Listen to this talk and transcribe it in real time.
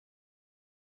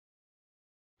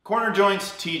Corner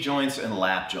joints, T-joints, and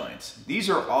lap joints.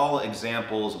 These are all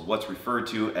examples of what's referred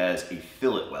to as a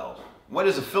fillet weld. What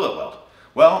is a fillet weld?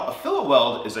 Well, a fillet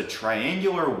weld is a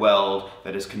triangular weld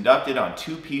that is conducted on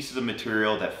two pieces of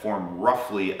material that form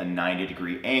roughly a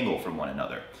 90-degree angle from one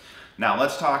another. Now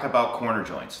let's talk about corner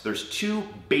joints. There's two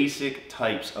basic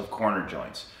types of corner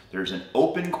joints. There's an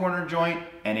open corner joint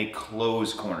and a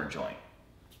closed corner joint.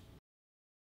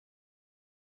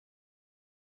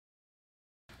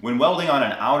 When welding on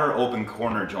an outer open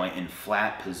corner joint in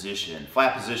flat position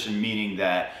meaning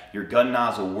that your gun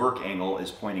nozzle work angle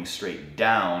is pointing straight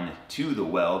down to the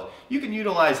weld, you can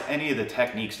utilize any of the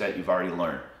techniques that you've already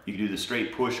learned. You can do the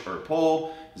straight push or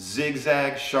pull,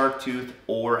 zigzag, sharp tooth,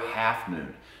 or half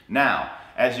moon. Now,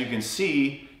 as you can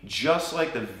see, just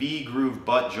like the V-groove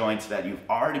butt joints that you've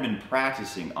already been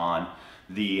practicing on,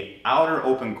 the outer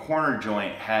open corner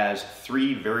joint has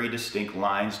three very distinct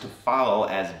lines to follow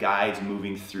as guides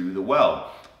moving through the weld,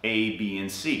 A, B,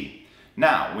 and C.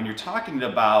 Now, when you're talking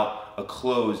about a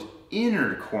closed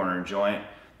inner corner joint,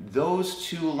 those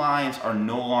two lines are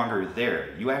no longer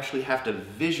there. You actually have to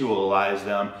visualize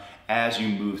them as you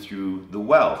move through the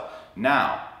weld.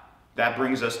 Now, that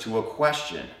brings us to a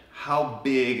question. How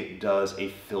big does a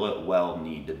fillet weld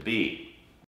need to be?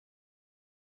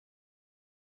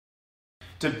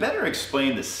 To better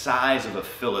explain the size of a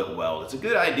fillet weld, it's a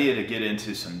good idea to get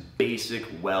into some basic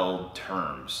weld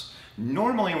terms.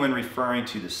 Normally when referring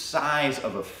to the size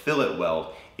of a fillet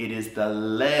weld, it is the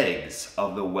legs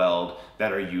of the weld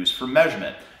that are used for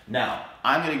measurement. Now,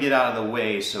 I'm going to get out of the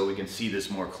way so we can see this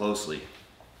more closely.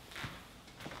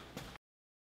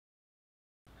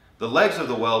 The legs of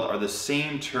the weld are the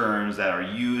same terms that are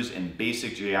used in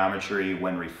basic geometry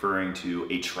when referring to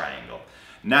a triangle.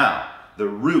 Now, the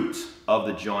root of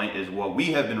the joint is what we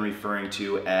have been referring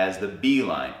to as the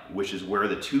B-line, which is where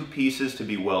the two pieces to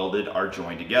be welded are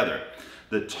joined together.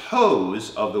 The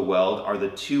toes of the weld are the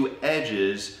two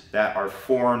edges that are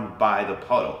formed by the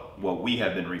puddle, what we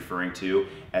have been referring to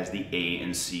as the A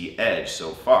and C edge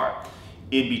so far.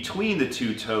 In between the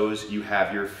two toes, you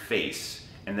have your face.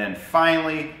 And then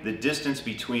finally, the distance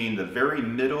between the very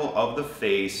middle of the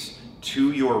face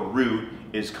to your root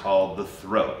is called the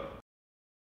throat.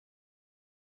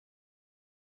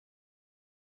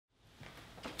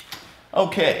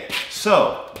 Okay,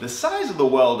 so the size of the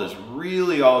weld is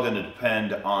really all going to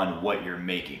depend on what you're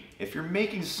making. If you're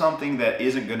making something that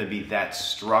isn't going to be that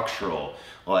structural,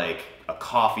 like a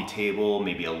coffee table,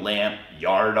 maybe a lamp,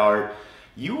 yard art,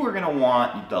 you are going to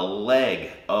want the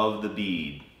leg of the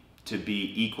bead to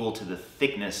be equal to the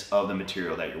thickness of the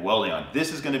material that you're welding on.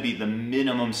 This is going to be the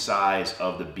minimum size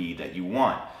of the bead that you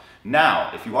want.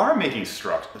 Now, if you are making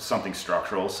something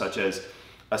structural, such as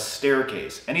a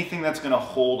staircase, anything that's going to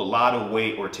hold a lot of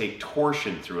weight or take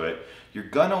torsion through it, you're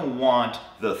going to want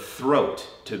the throat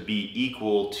to be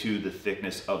equal to the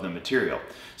thickness of the material.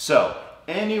 So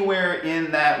anywhere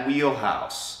in that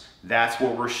wheelhouse, that's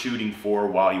what we're shooting for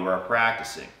while you are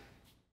practicing.